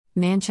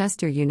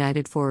Manchester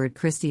United forward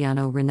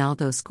Cristiano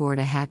Ronaldo scored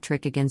a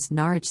hat-trick against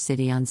Norwich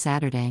City on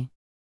Saturday,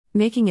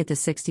 making it the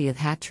 60th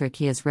hat-trick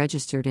he has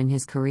registered in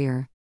his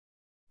career.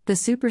 The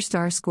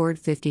superstar scored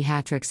 50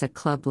 hat-tricks at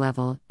club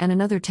level and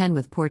another 10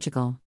 with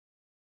Portugal.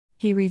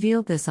 He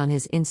revealed this on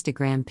his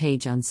Instagram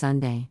page on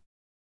Sunday.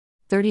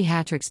 30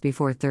 hat-tricks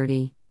before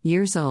 30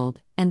 years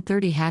old, and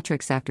 30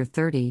 hat-tricks after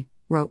 30,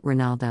 wrote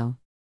Ronaldo.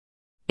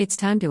 It's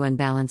time to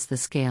unbalance the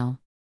scale.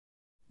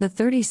 The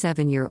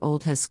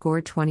 37-year-old has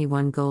scored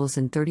 21 goals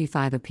and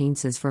 35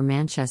 appearances for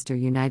Manchester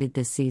United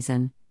this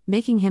season,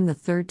 making him the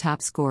third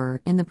top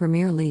scorer in the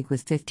Premier League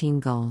with 15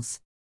 goals.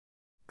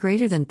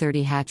 Greater than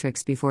 30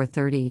 hat-tricks before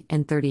 30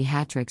 and 30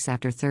 hat-tricks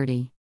after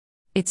 30.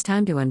 It's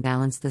time to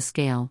unbalance the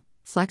scale,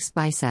 flex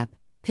bicep,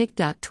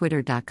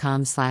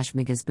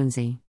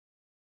 pic.twitter.com/migazbunzi.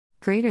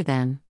 Greater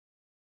than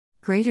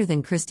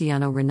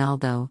Cristiano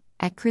Ronaldo,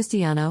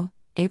 @Cristiano,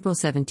 April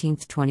 17,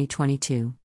 2022.